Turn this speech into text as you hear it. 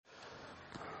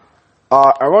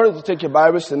I wanted to take your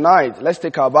Bibles tonight. Let's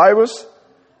take our Bibles.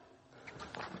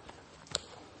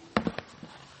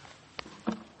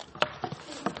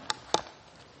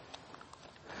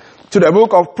 To the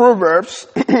book of Proverbs.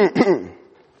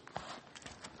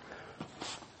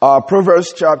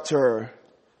 Proverbs chapter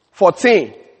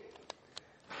 14.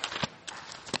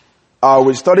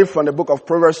 We studied from the book of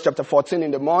Proverbs chapter 14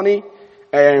 in the morning,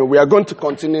 and we are going to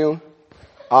continue.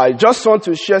 I just want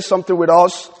to share something with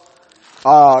us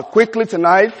quickly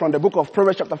tonight from the book of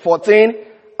Proverbs chapter 14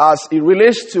 as it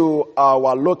relates to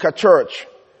our local church.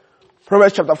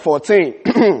 Proverbs chapter 14.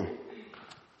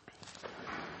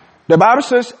 The Bible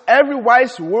says, every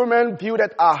wise woman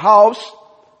buildeth a house,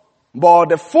 but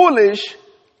the foolish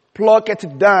plucketh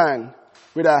it down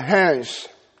with her hands.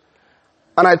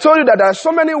 And I told you that there are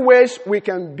so many ways we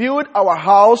can build our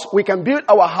house. We can build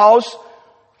our house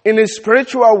in a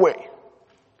spiritual way.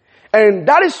 And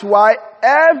that is why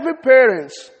every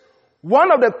parent, one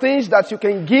of the things that you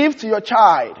can give to your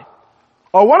child,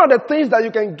 or one of the things that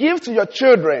you can give to your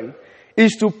children,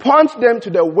 is to point them to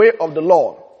the way of the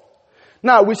Lord.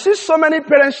 Now, we see so many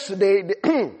parents today,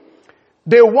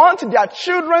 they want their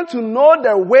children to know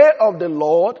the way of the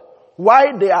Lord,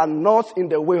 while they are not in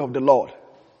the way of the Lord.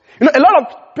 You know, a lot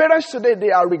of parents today,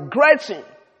 they are regretting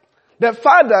the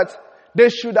fact that they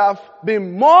should have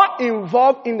been more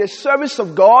involved in the service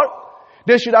of God.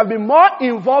 They should have been more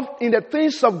involved in the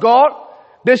things of God.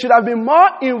 They should have been more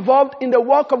involved in the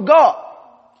work of God.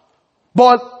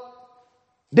 But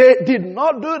they did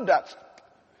not do that.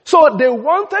 So they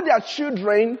wanted their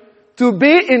children to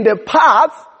be in the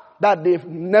path that they've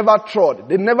never trod.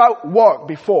 They never walked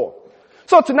before.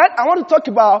 So tonight I want to talk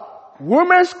about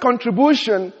women's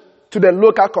contribution to the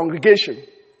local congregation.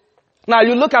 Now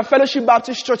you look at Fellowship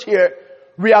Baptist Church here.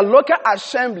 We are a local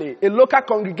assembly, a local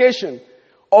congregation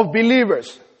of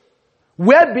believers.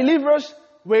 Where believers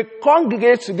will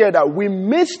congregate together. We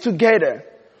meet together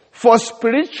for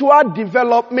spiritual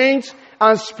development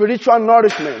and spiritual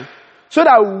nourishment. So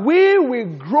that we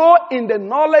will grow in the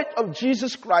knowledge of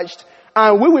Jesus Christ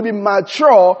and we will be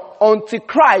mature until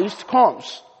Christ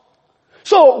comes.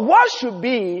 So what should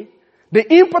be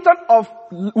the importance of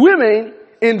women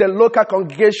in the local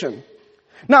congregation?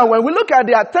 Now when we look at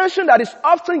the attention that is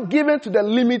often given to the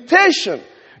limitation,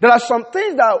 there are some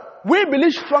things that we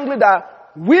believe strongly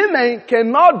that women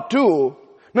cannot do.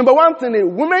 Number one thing is,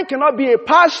 women cannot be a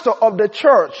pastor of the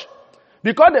church.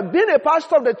 Because being a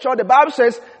pastor of the church, the Bible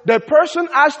says the person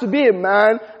has to be a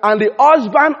man and the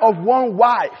husband of one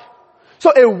wife.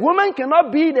 So a woman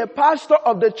cannot be the pastor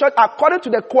of the church according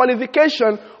to the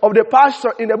qualification of the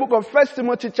pastor in the book of 1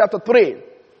 Timothy chapter 3.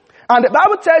 And the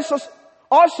Bible tells us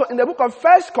also in the book of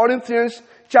 1 Corinthians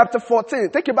chapter 14.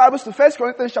 Take your Bibles to 1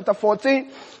 Corinthians chapter 14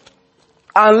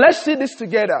 and let's see this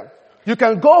together. You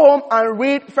can go home and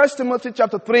read 1 Timothy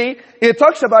chapter 3. It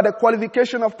talks about the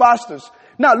qualification of pastors.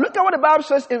 Now, look at what the Bible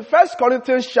says in 1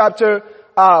 Corinthians chapter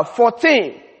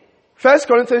 14. 1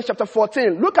 Corinthians chapter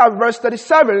 14. Look at verse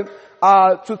 37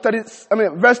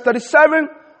 verse 37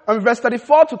 and verse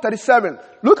 34 to 37.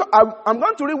 Look, I'm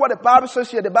going to read what the Bible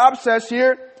says here. The Bible says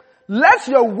here, let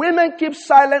your women keep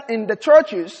silent in the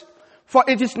churches, for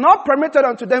it is not permitted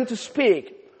unto them to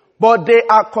speak, but they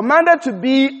are commanded to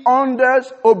be under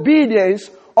obedience,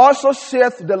 also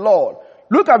saith the Lord.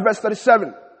 Look at verse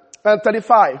 37 and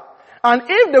 35. And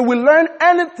if they will learn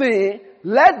anything,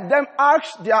 let them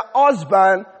ask their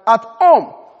husband at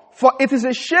home. For it is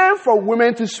a shame for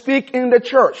women to speak in the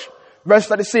church. Verse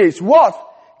 36. What?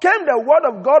 Came the word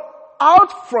of God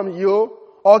out from you,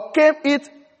 or came it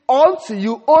unto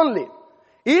you only?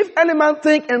 If any man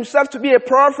think himself to be a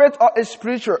prophet or a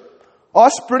spiritual,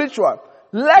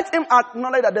 let him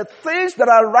acknowledge that the things that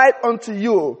are right unto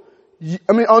you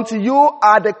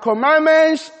are the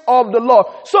commandments of the Lord.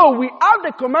 So we have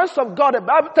the commandments of God. The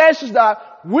Bible tells us that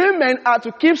women are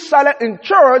to keep silent in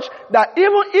church, that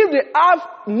even if they have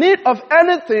need of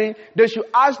anything, they should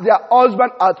ask their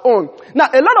husband at home. Now,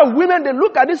 a lot of women, they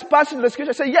look at this passage of the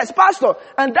scripture and say, yes, pastor,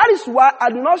 and that is why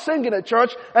I do not sing in the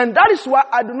church, and that is why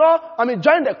I do not,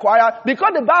 join the choir,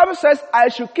 because the Bible says I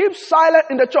should keep silent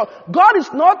in the church. God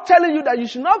is not telling you that you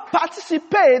should not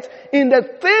participate in the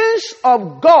things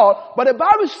of God, but the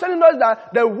Bible is telling us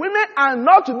that the women are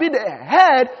not to be the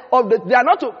head they are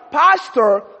not to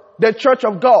pastor the church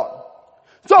of God.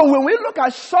 So when we look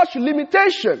at such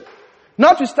limitation,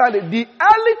 notwithstanding, the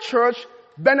early church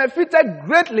benefited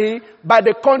greatly by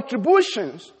the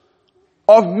contributions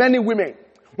of many women.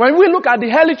 When we look at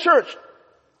the early church,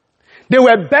 they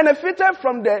were benefited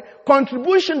from the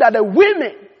contribution that the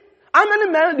women. How many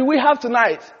men do we have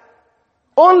tonight?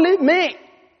 Only me.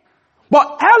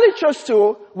 But early church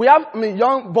too, we have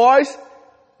young boys,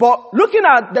 But looking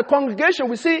at the congregation,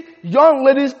 we see young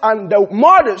ladies and the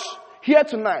mothers here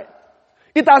tonight.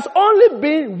 It has only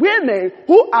been women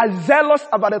who are zealous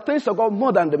about the things of God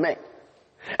more than the men.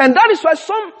 And that is why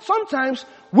sometimes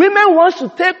women want to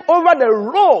take over the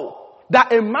role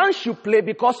that a man should play,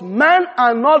 because men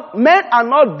are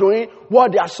not doing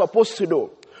what they are supposed to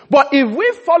do. But if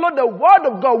we follow the word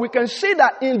of God, we can see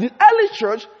that in the early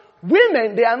church,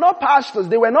 women, they are not pastors,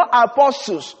 they were not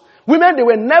apostles. Women, they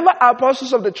were never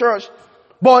apostles of the church,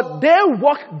 but they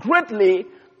worked greatly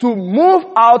to move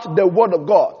out the word of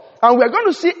God. And we're going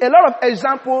to see a lot of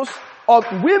examples of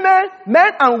women,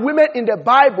 men and women in the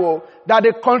Bible that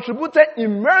they contributed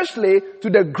immensely to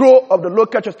the growth of the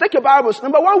local church. Take your Bibles.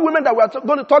 Number one woman that we're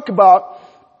going to talk about,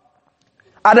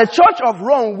 at the Church of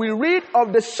Rome, we read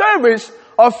of the service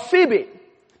of Phoebe.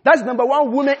 That's number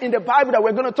one woman in the Bible that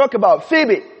we're going to talk about,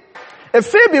 Phoebe.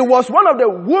 Phoebe was one of the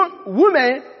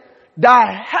women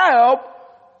that helped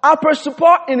Apostle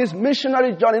Paul in his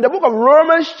missionary journey. In the book of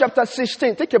Romans chapter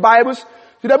 16, take your Bibles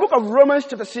to the book of Romans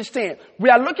chapter 16. We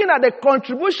are looking at the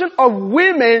contribution of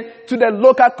women to the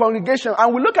local congregation.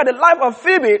 And we look at the life of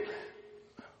Phoebe.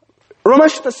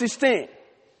 Romans chapter 16.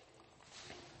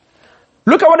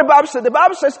 Look at what the Bible says. The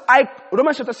Bible says,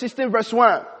 Romans chapter 16 verse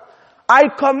 1. I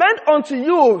commend unto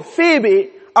you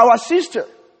Phoebe, our sister,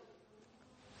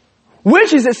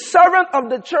 which is a servant of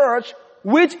the church,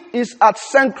 which is at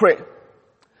Cenchreae,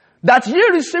 that ye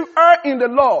receive her in the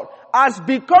Lord, as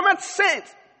becometh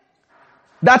saints,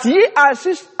 that ye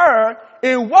assist her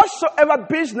in whatsoever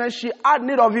business she had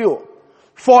need of you.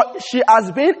 For she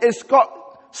has been a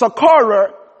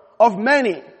succorer of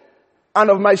many, and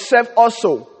of myself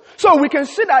also. So we can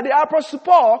see that the Apostle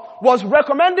Paul was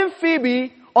recommending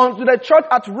Phoebe unto the church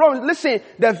at Rome. Listen,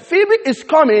 the Phoebe is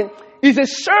coming, is a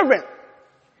servant.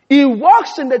 He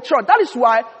works in the church. That is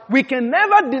why we can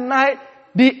never deny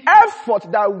the effort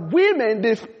that women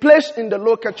display in the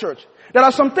local church. There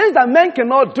are some things that men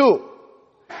cannot do,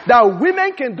 that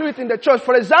women can do it in the church.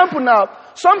 For example, now,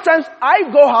 sometimes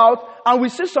I go out and we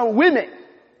see some women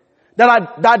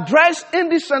that dress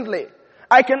indecently.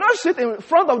 I cannot sit in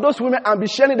front of those women and be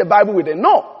sharing the Bible with them.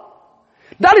 No.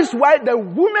 That is why the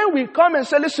women will come and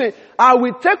say, listen, I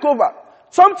will take over.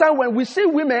 Sometimes when we see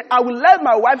women, I will let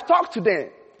my wife talk to them,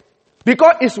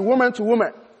 because it's woman to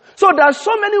woman. So there are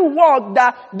so many work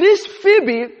that this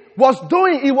Phoebe was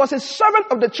doing. He was a servant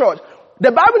of the church.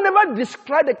 The Bible never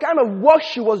described the kind of work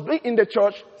she was doing in the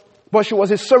church, but she was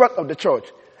a servant of the church.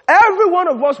 Every one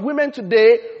of us women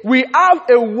today, we have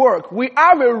a work, we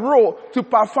have a role to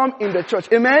perform in the church.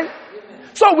 Amen?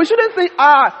 So we shouldn't think,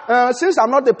 since I'm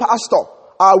not the pastor,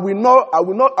 I will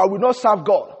not serve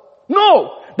God.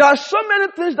 No. There are so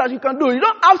many things that you can do. You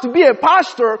don't have to be a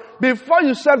pastor before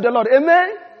you serve the Lord. Amen?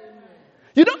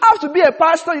 You don't have to be a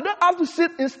pastor. You don't have to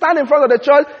stand in front of the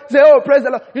church, say, oh, praise the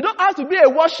Lord. You don't have to be a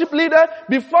worship leader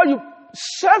before you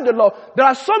serve the Lord. There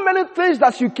are so many things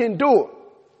that you can do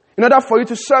in order for you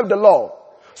to serve the Lord.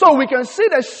 So we can see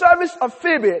the service of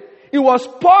Phoebe. It was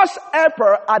Paul's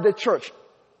helper at the church.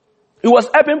 It was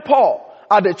helping Paul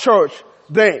at the church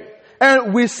then.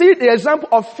 And we see the example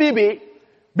of Phoebe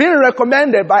being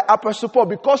recommended by Apostle Paul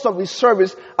because of his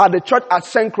service at the church at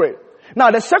Cenchreae.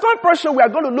 Now, the second person we are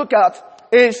going to look at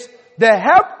is the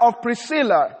help of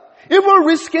Priscilla, even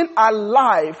risking her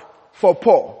life for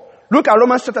Paul. Look at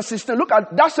Romans chapter 16. Look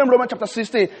at that same Romans chapter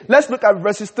 16. Let's look at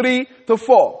verses 3 to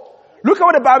 4. Look at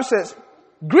what the Bible says.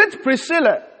 Greet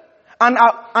Priscilla and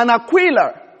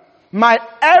Aquila, my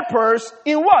helpers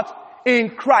in what? In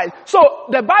Christ. So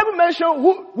the Bible mentioned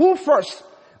who first?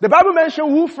 The Bible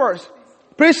mentioned who first?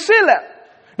 Priscilla.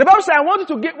 The Bible says, I want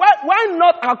you to get, why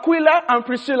not Aquila and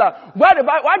Priscilla? Why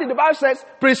did the Bible say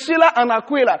Priscilla and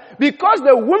Aquila? Because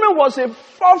the woman was a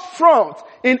forefront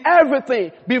in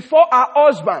everything before her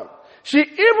husband. She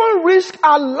even risked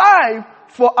her life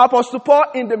for Apostle Paul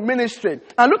in the ministry.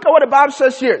 And look at what the Bible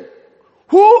says here.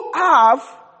 Who have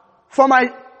for my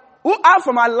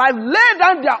life laid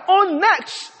down their own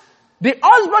necks. The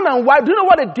husband and wife, do you know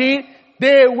what they did?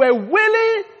 They were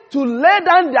willing to lay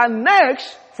down their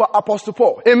necks for Apostle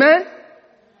Paul. Amen?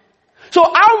 So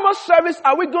how much service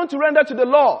are we going to render to the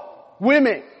Lord?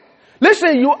 Women.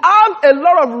 Listen, you have a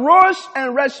lot of roles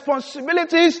and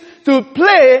responsibilities to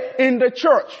play in the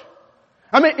church.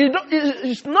 I mean,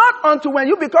 it's not until when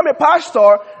you become a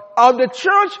pastor of the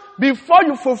church before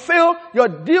you fulfill your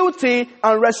duty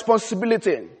and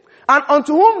responsibility. And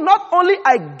unto whom not only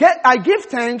I give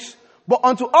thanks, but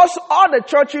unto also all the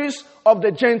churches of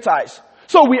the Gentiles.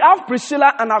 So we have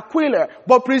Priscilla and Aquila.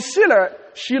 But Priscilla,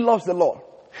 she loves the Lord.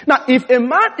 Now, if a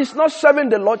man is not serving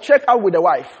the Lord, check out with the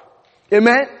wife.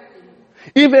 Amen?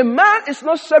 If a man is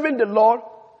not serving the Lord,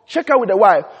 check out with the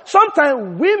wife.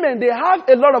 Sometimes women, they have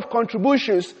a lot of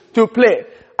contributions to play.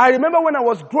 I remember when I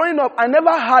was growing up, I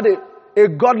never had a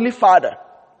godly father.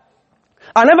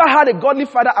 I never had a godly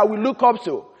father I will look up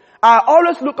to. I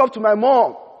always look up to my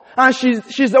mom. And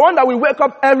she's the one that will wake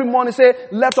up every morning and say,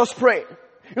 let us pray.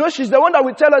 You know, she's the one that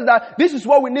will tell us that this is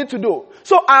what we need to do.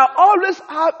 So I always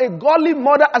have a godly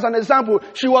mother as an example.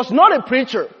 She was not a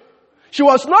preacher. She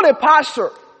was not a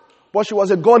pastor. But she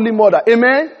was a godly mother.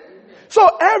 Amen? So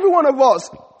every one of us,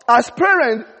 as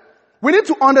parents, we need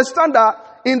to understand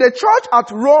that in the church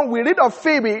at Rome, we read of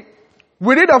Phoebe,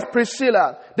 we read of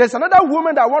Priscilla. There's another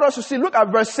woman that I want us to see. Look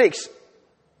at verse 6.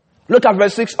 Look at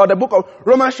verse 6 of the book of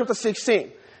Romans chapter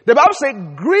 16. The Bible says,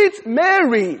 greet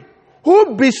Mary,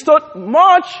 who bestowed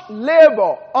much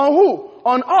labor on who?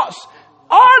 On us.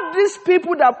 All these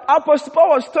people that Apostle Paul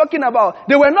was talking about,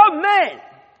 they were not men.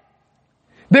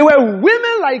 They were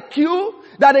women like you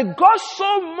that they got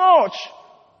so much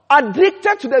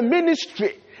addicted to the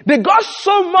ministry. They got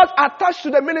so much attached to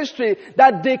the ministry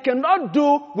that they cannot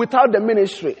do without the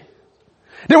ministry.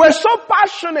 They were so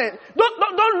passionate.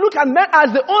 Don't look at men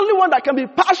as the only one that can be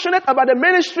passionate about the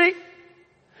ministry.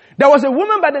 There was a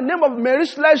woman by the name of Mary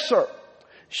Slessor.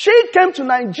 She came to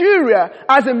Nigeria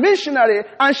as a missionary,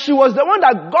 and she was the one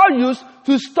that God used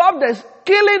to stop the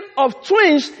killing of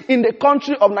twins in the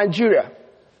country of Nigeria.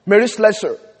 Mary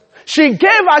Slessor. She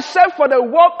gave herself for the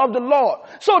work of the Lord.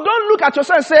 So don't look at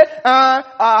yourself and say,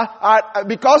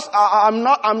 because I'm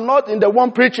not in the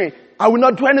one preaching, I will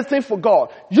not do anything for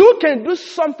God. You can do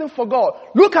something for God.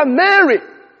 Look at Mary.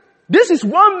 This is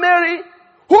one Mary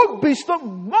who bestowed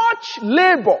much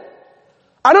labor.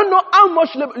 I don't know how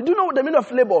much labor. Do you know what the meaning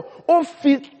of labor?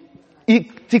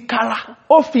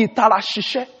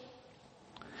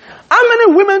 How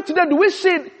many women today do we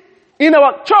see in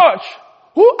our church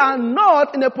who are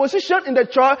not in a position in the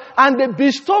church and they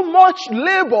bestow much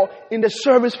labor in the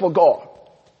service for God?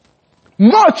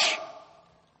 Much.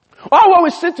 All what we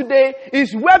see today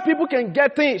is where people can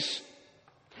get things,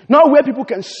 not where people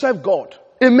can serve God.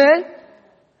 Amen?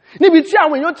 So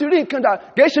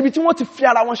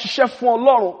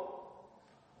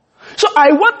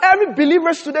I want every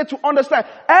believer today to understand,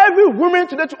 every woman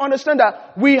today to understand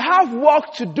that we have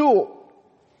work to do.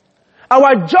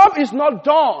 Our job is not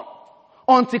done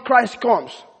until Christ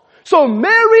comes. So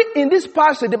Mary in this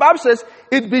passage, the Bible says,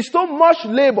 it bestowed much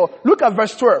labor. Look at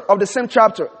verse 12 of the same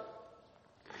chapter.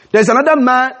 There's another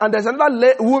man and there's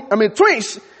another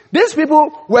twins. These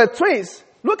people were twins.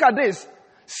 Look at this.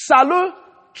 Salus,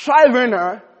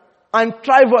 Trivener, and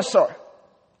Trivosor,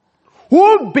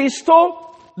 who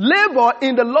bestow labor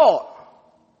in the Lord.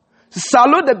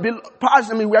 Salus,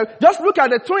 just look at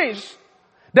the twins.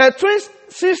 The twin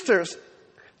sisters,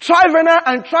 Trivener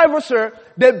and Trivosor,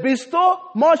 they bestow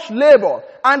much labor.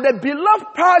 And the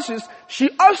beloved Persis, she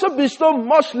also bestowed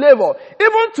much labor.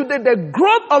 Even today, the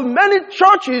growth of many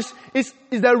churches is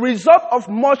the result of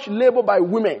much labor by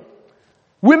women.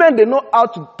 Women, they know how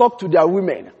to talk to their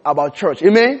women about church.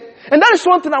 Amen? And that is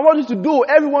one thing I want you to do,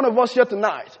 every one of us here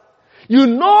tonight. You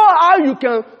know how you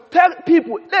can tell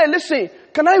people, hey, listen,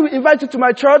 can I invite you to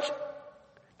my church?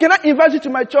 Can I invite you to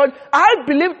my church? I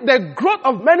believe the growth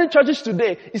of many churches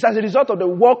today is as a result of the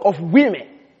work of women.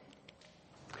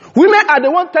 Women are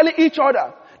the ones telling each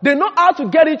other. They know how to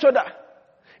get each other.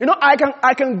 You know, I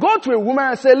can go to a woman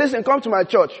and say, listen, come to my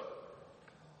church.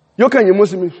 You can you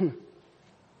Muslim?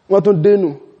 What don't they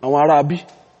know?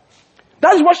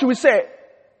 That's what she will say.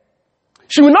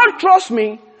 She will not trust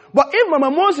me, but if Mama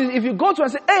Moses, if you go to her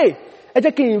and say, hey, I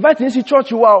can invite you to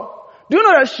church, you are. Do you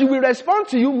know that she will respond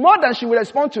to you more than she will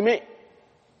respond to me?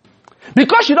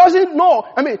 Because she doesn't know.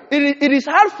 I mean, it is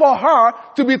hard for her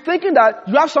to be thinking that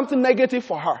you have something negative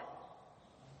for her.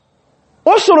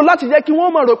 Ó ṣòro láti jẹ́ kí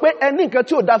wọ́n mọ̀ rò pé ẹni nǹkan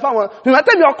tí ò dá fáwọn.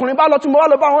 Ìrìnàtẹ́mi ọkùnrin bá lọ tí mo wá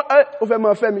lọ bá wọn, ó fẹ́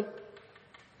mọ̀ fẹ́ mi.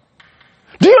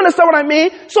 Do you understand what I mean?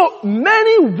 So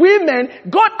many women,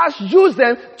 God has used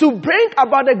them to bring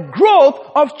about the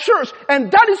growth of church. And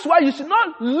that is why you should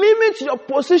not limit your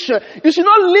position. You should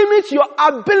not limit your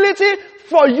ability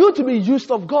for you to be used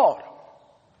of God.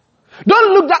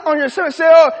 Don't look down on yourself and say,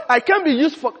 oh, I can't be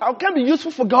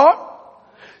useful for God.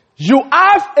 You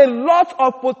have a lot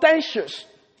of potentials.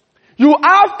 You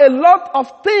have a lot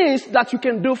of things that you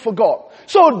can do for God.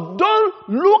 So don't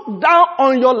look down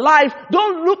on your life.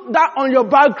 Don't look down on your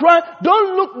background.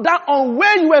 Don't look down on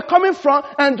where you were coming from.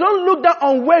 And don't look down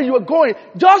on where you are going.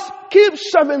 Just keep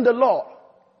serving the Lord.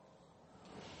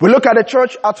 We look at the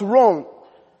church at Rome.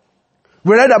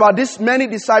 We read about these many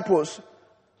disciples.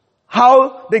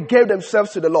 How they gave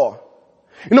themselves to the Lord.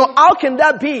 You know, how can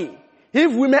that be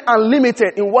if women are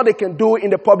limited in what they can do in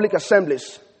the public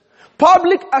assemblies?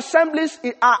 Public assemblies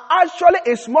are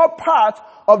actually a small part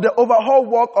of the overall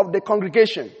work of the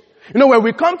congregation. When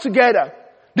we come together,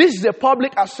 this is a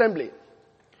public assembly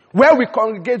where we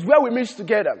congregate, where we meet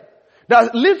together.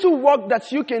 There's little work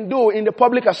that you can do in the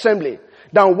public assembly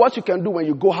than what you can do when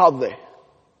you go out there.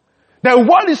 The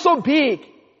world is so big.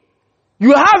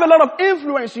 You have a lot of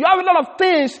influence. You have a lot of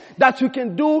things that you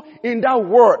can do in that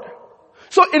world.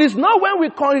 So it is not when we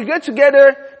congregate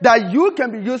together that you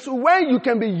can be useful. When you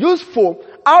can be useful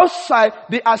outside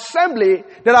the assembly,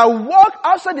 there are work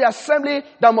outside the assembly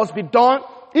that must be done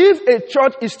if a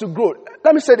church is to grow.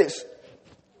 Let me say this.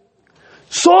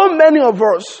 So many of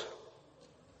us,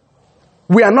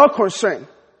 we are not concerned.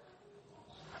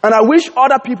 And I wish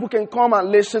other people can come and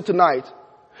listen tonight.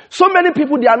 So many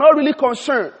people, they are not really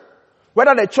concerned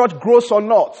whether the church grows or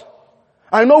not.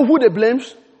 I know who they blame.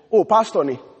 Oh, Pastor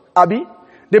ni. Abi.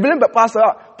 They blame the pastor.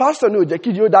 Pastor ni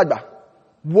Ojekijo Dagba.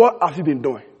 What have you been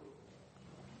doing?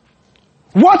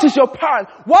 What is your part?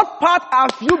 What part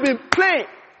have you been playing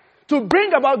to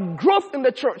bring about growth in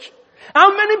the church?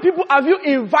 How many people have you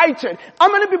invited? How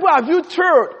many people have you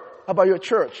told about your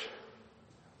church?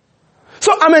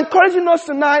 So I'm encouraging us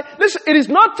tonight. Listen, it is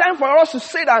not time for us to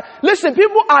say that. Listen,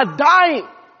 people are dying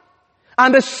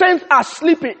and the saints are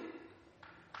sleeping.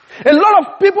 A lot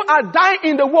of people are dying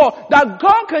in the world that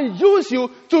God can use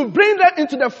you to bring them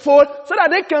into the fold so that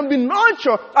they can be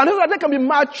nurtured and so that they can be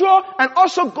mature and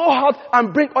also go out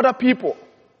and bring other people.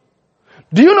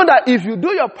 Do you know that if you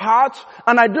do your part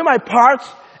and I do my part,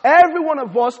 every one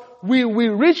of us will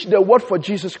reach the world for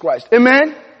Jesus Christ.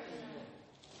 Amen?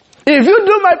 If you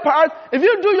do my part, if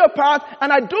you do your part,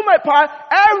 and I do my part,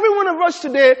 every one of us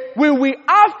today will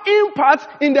have impact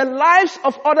in the lives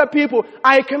of other people.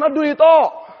 I cannot do it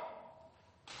all.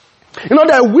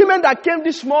 The women that came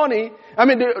this morning,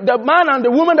 the man and the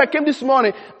woman that came this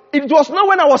morning, it was not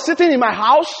when I was sitting in my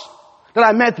house that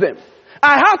I met them.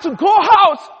 I had to go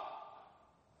out.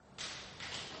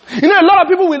 A lot of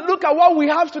people will look at what we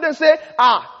have today and say,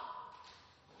 how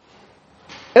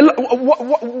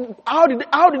did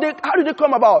they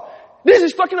come about? This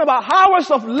is talking about hours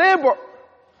of labor.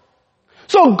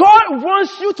 So God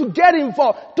wants you to get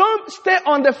involved. Don't stay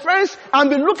on the fence and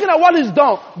be looking at what is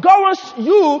done. God wants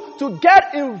you to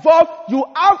get involved. You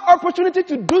have opportunity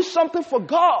to do something for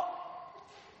God.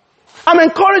 I'm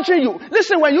encouraging you.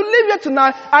 Listen, when you leave here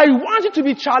tonight, I want you to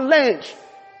be challenged.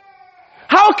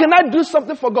 How can I do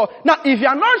something for God? Now, if you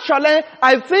are not challenged,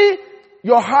 I think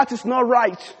your heart is not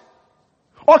right.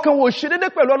 Ọkàn wo ṣe dédé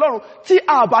pẹ̀lú Ọlọ́run tí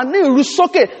a bá ní ìrú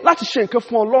sókè láti ṣe nǹkan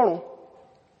fún Ọlọ́run.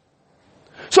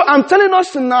 So I'm telling us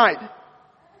tonight,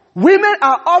 women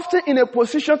are often in a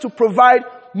position to provide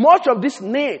much of this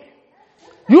need.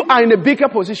 You are in a bigger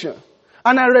position.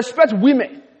 And I respect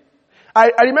women. I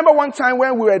remember one time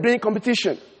when we were doing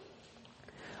competition.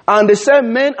 And they said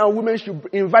men and women should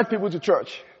invite people to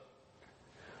church.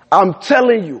 I'm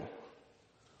telling you,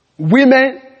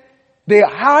 women, they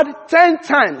had 10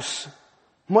 times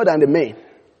more than the men.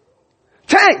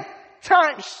 10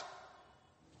 times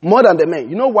more than the men.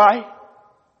 You know why?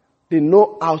 They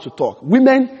know how to talk.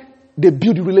 Women, they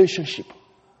build relationship.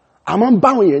 Men,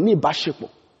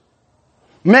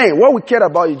 what we care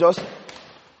about is just,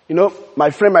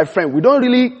 my friend. We don't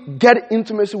really get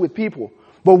intimacy with people.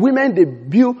 But women, they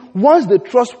build, once they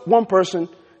trust one person,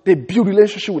 they build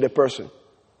relationship with a person.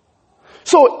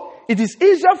 So, it is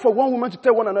easier for one woman to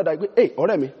tell one another, hey,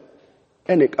 oremi,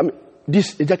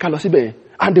 this is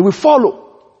and they will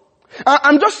follow.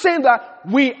 I'm just saying that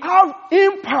we have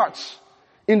impact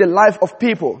in the life of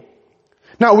people.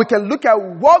 Now we can look at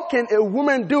what can a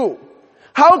woman do.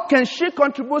 How can she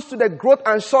contribute to the growth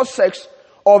and success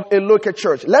of a local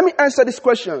church? Let me answer this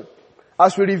question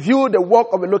as we review the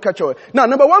work of a local church. Now,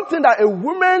 number one thing that a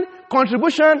woman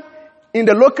contribution in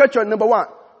the local church, number one,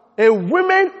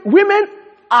 women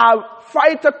are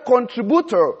vital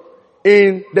contributor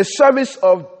in the service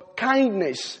of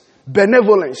kindness,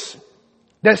 benevolence,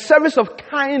 the service of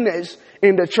kindness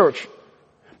in the church.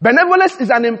 Benevolence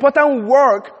is an important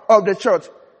work of the church.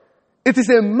 It is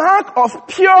a mark of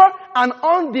pure and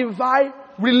undivided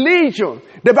religion.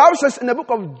 The Bible says in the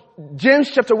book of James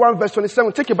chapter 1 verse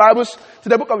 27, take your Bibles to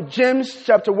the book of James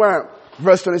chapter 1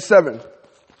 verse 27.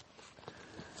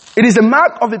 It is a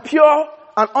mark of a pure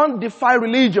and undefiled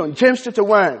religion. James chapter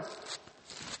 1.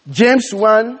 James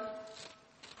 1.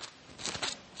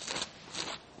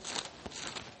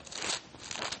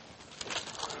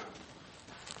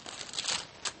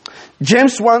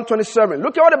 James 1:27.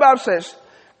 Look at what the Bible says.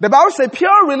 The Bible says,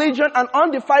 pure religion and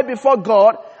undefiled before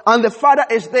God and the Father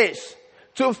is this,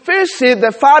 to visit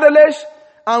the fatherless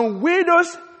and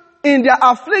widows in their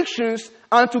afflictions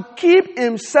and to keep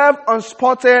himself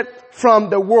unspotted from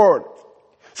the world.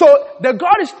 So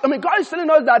God is telling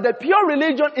us that the pure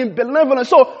religion in benevolence.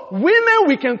 So women,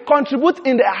 we can contribute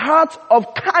in the heart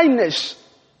of kindness.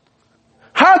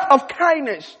 Heart of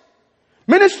kindness.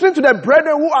 Ministering to the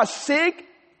brethren who are sick,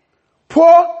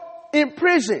 poor, in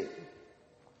prison.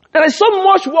 There is so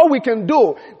much what we can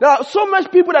do. There are so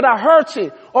much people that are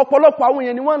hurting.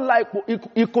 Anyone like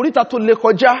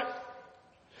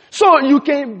so you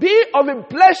can be of a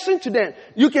blessing to them.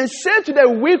 You can say to the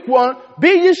weak one, be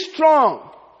ye strong.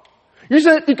 You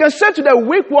can say to the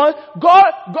weak one,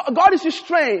 God is your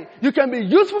strength. You can be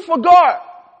useful for God.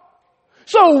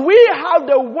 So we have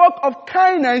the work of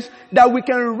kindness that we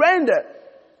can render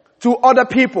to other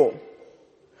people.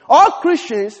 All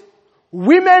Christians,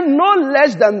 women no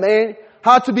less than men,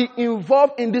 have to be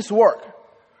involved in this work.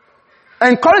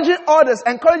 Encouraging others,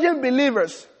 encouraging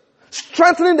believers,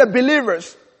 strengthening the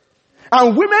believers.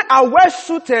 And women are well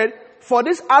suited for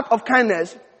this act of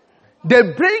kindness. They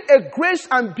bring a grace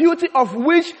and beauty of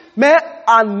which men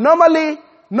are normally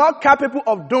not capable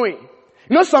of doing.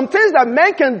 You know, some things that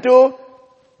men can do,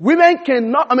 women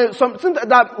cannot. Some things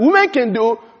that women can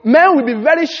do, men will be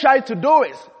very shy to do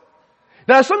it.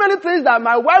 There are so many things that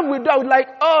my wife will do. I would like,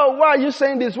 oh, why are you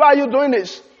saying this? Why are you doing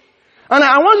this? And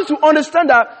I want you to understand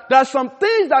that there are some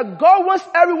things that God wants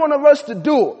every one of us to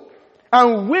do.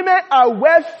 And women are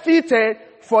well fitted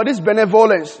for this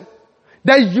benevolence.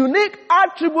 The unique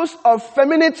attributes of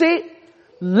femininity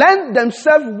lend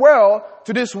themselves well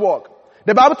to this work.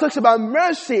 The Bible talks about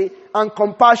mercy and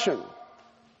compassion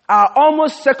are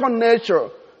almost second nature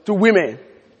to women.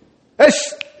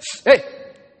 Hey,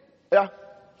 yeah,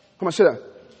 come on, sit down.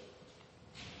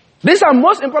 These are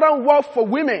most important work for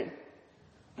women.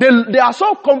 They are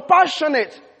so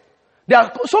compassionate. They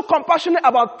are so compassionate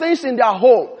about things in their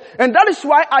home. And that is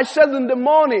why I said in the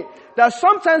morning that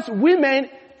sometimes women,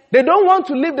 they don't want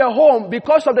to leave their home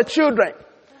because of the children.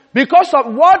 Because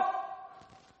of what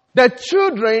the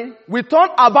children will turn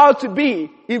about to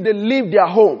be if they leave their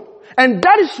home. And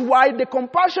that is why the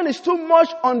compassion is too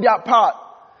much on their part.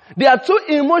 They are too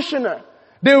emotional.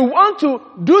 They want to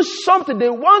do something. They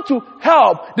want to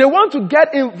help. They want to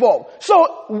get involved.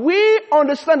 So we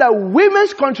understand that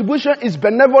women's contribution is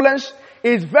benevolence.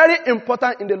 Is very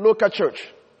important in the local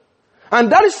church.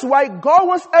 And that is why God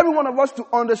wants every one of us to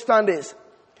understand this.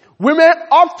 Women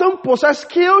often possess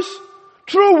skills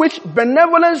through which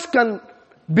benevolence can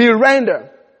be rendered.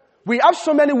 We have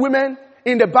so many women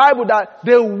in the Bible that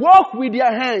they work with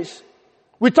their hands.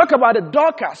 We talk about the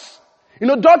Dorcas. You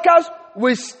know, Dorcas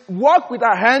will work with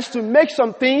her hands to make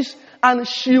some things, and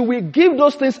she will give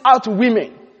those things out to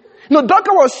women. You know,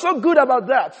 Dorcas was so good about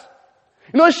that.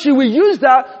 You know, she will use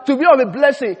that to be of a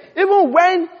blessing. Even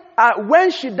when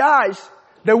she dies,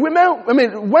 the women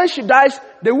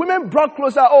brought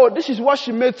closer, oh, this is what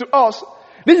she made to us.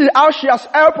 This is how she has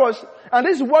helped us. And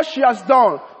this is what she has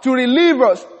done to relieve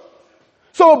us.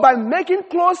 So by making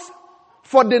clothes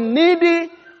for the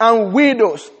needy and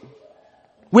widows,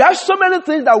 we have so many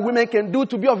things that women can do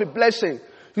to be of a blessing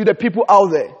to the people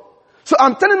out there. So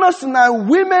I'm telling us tonight,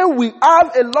 women, we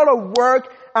have a lot of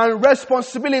work and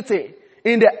responsibility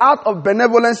in the art of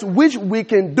benevolence which we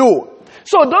can do.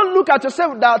 So don't look at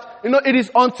yourself that, it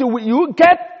is until you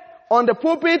get on the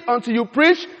pulpit, until you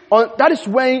preach, that is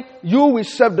when you will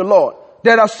serve the Lord.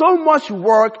 There are so much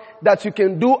work that you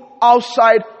can do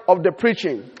outside of the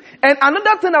preaching. And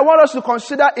another thing I want us to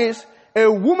consider is a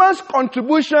woman's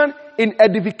contribution in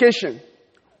edification.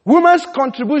 Woman's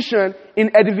contribution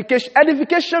in edification.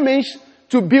 Edification means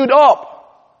to build up.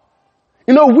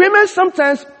 Women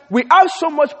sometimes, we have so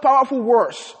much powerful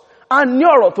words. And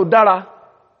nyoro to dara.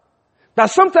 That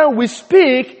sometimes we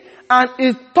speak and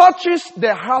it touches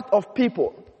the heart of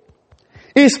people.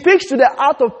 It speaks to the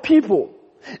heart of people.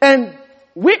 And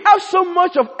we have so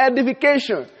much of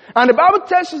edification. And the Bible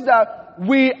tells us that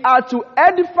we are to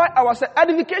edify ourselves.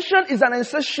 Edification is an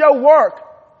essential work.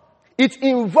 It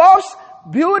involves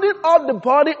building up the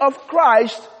body of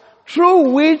Christ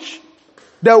through which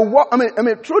through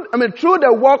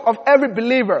the work of every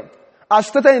believer, as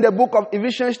stated in the book of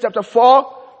Ephesians chapter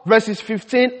 4, verses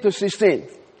 15 to 16.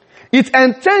 It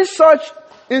entails such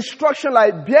instruction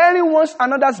like bearing one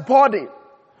another's body.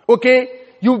 Okay?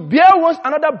 You bear one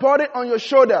another body on your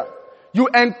shoulder. You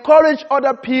encourage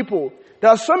other people. There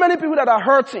are so many people that are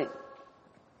hurting.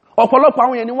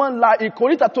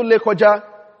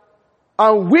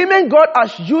 And women, God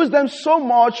has used them so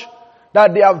much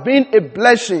that they have been a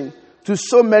blessing to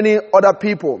so many other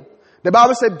people. The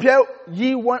Bible says, bear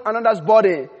ye one another's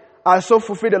body and so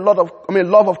fulfill the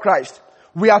love of Christ.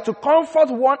 We are to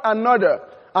comfort one another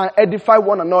and edify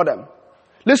one another.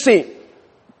 Listen,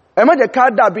 Ema je ka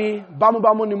dabi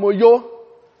bamu ni mo yo.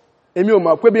 Emi o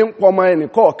ma kwe bi nkoma ni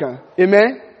kokan.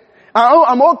 Amen.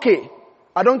 I'm okay.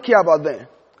 I don't care about them.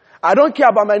 I don't care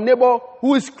about my neighbor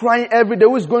who is crying every day,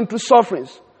 who is going through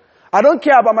sufferings. I don't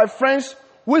care about my friends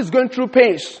who is going through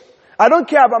pains. I don't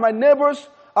care about my neighbors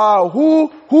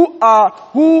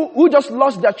who just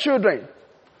lost their children.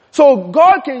 So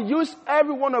God can use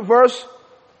every one of us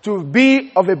to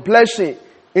be of a blessing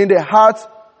in the heart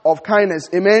of kindness.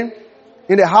 Amen.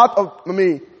 In the heart of,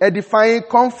 edifying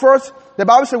comfort. The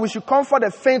Bible says we should comfort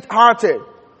the faint-hearted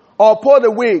or uphold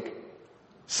the weak.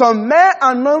 Some men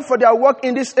are known for their work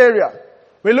in this area.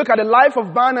 We look at the life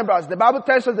of Barnabas. The Bible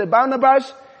tells us that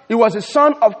Barnabas, he was a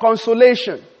son of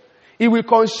consolation. He will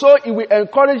console, he will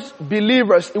encourage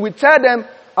believers. He will tell them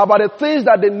about the things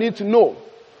that they need to know.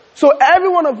 So every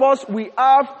one of us, we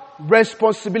have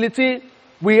responsibility.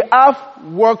 We have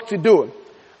work to do.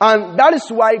 And that is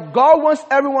why God wants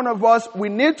every one of us, we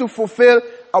need to fulfill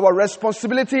our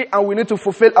responsibility and we need to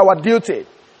fulfill our duty.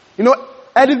 You know,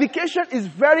 edification is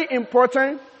very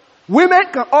important. Women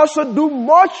can also do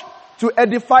much to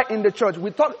edify in the church.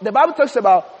 The Bible talks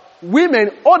about women,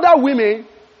 older women,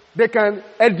 they can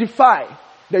edify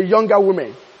the younger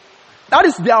women. That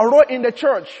is their role in the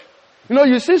church. You know,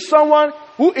 you see someone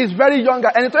who is very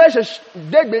younger, and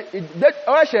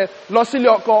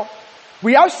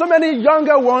we have so many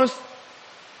younger ones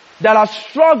that are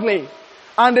struggling,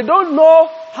 and they don't know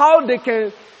how they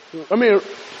can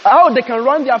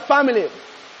run their family.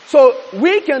 So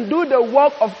we can do the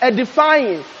work of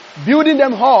edifying, building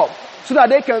them up, so that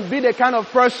they can be the kind of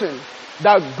person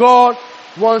that God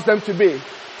wants them to be.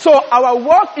 So our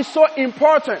work is so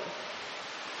important.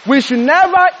 We should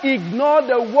never ignore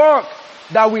the work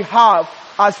that we have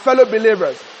as fellow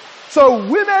believers. So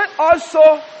women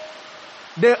also,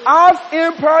 they have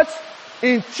input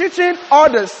in teaching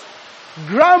others.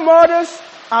 Grandmothers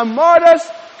and mothers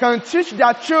can teach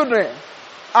their children,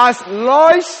 as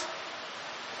Lois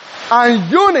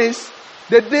and Eunice,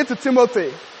 they did to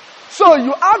Timothy. So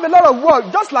you have a lot of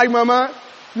work, just like Mama.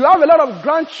 You have a lot of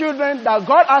grandchildren that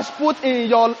God has put in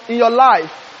your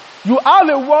life. You have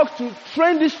a work to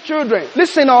train these children.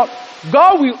 Listen up.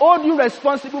 God will hold you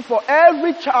responsible for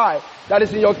every child that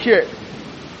is in your care.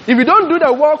 If you don't do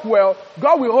the work well,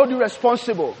 God will hold you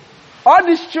responsible. All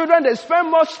these children, they spend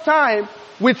much time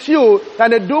with you than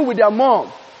they do with their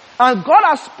mom. And God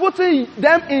has put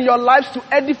them in your lives to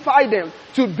edify them,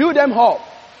 to build them up.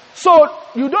 So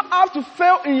you don't have to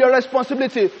fail in your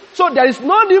responsibility. So there is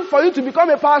no need for you to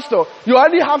become a pastor. You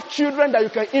already have children that you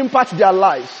can impact their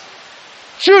lives.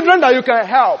 Children that you can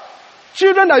help.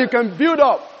 Children that you can build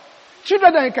up.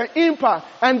 Children that you can impact.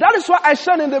 And that is why I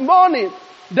said in the morning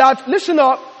that, listen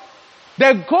up,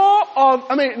 the goal of,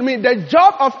 the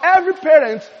job of every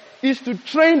parent is to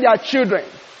train their children.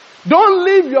 Don't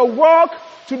leave your work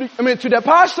to the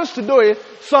pastors to do it.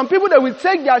 Some people, they will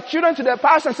take their children to the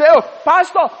pastor and say, oh,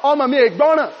 pastor, oh,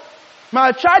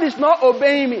 my child is not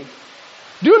obeying me.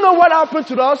 Do you know what happened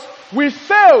to us? We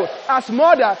fail as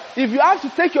mother if you have to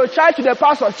take your child to the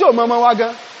pastor.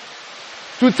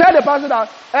 To tell the pastor that,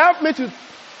 help me to,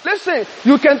 listen,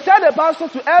 you can tell the pastor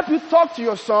to help you talk to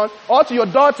your son or to your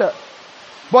daughter.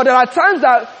 But there are times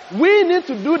that we need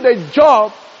to do the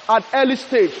job at early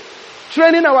stage.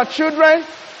 Training our children,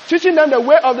 teaching them the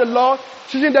way of the Lord,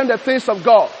 teaching them the things of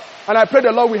God. And I pray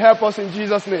the Lord will help us in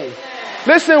Jesus' name.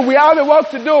 Listen, we have a work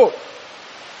to do.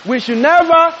 We should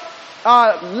never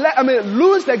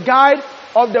lose the guide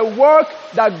of the work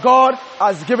that God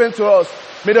has given to us.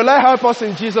 May the Lord help us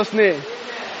in Jesus' name.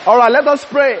 Alright, let us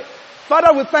pray.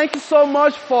 Father, we thank you so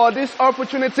much for this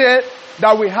opportunity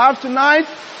that we have tonight.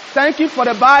 Thank you for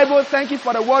the Bible. Thank you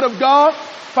for the Word of God.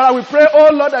 Father, we pray, oh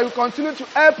Lord, that you continue to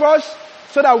help us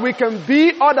so that we can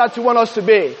be all that you want us to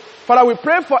be. Father, we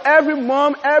pray for every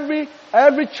mom, every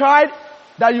child,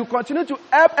 that you continue to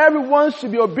help everyone to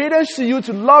be obedient to you,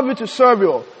 to love you, to serve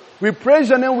you. We praise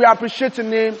your name. We appreciate your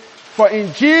name. For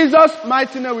in Jesus'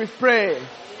 mighty name we pray.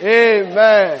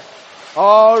 Amen.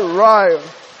 All right.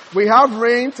 We have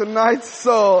rain tonight,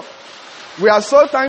 so we are so thankful.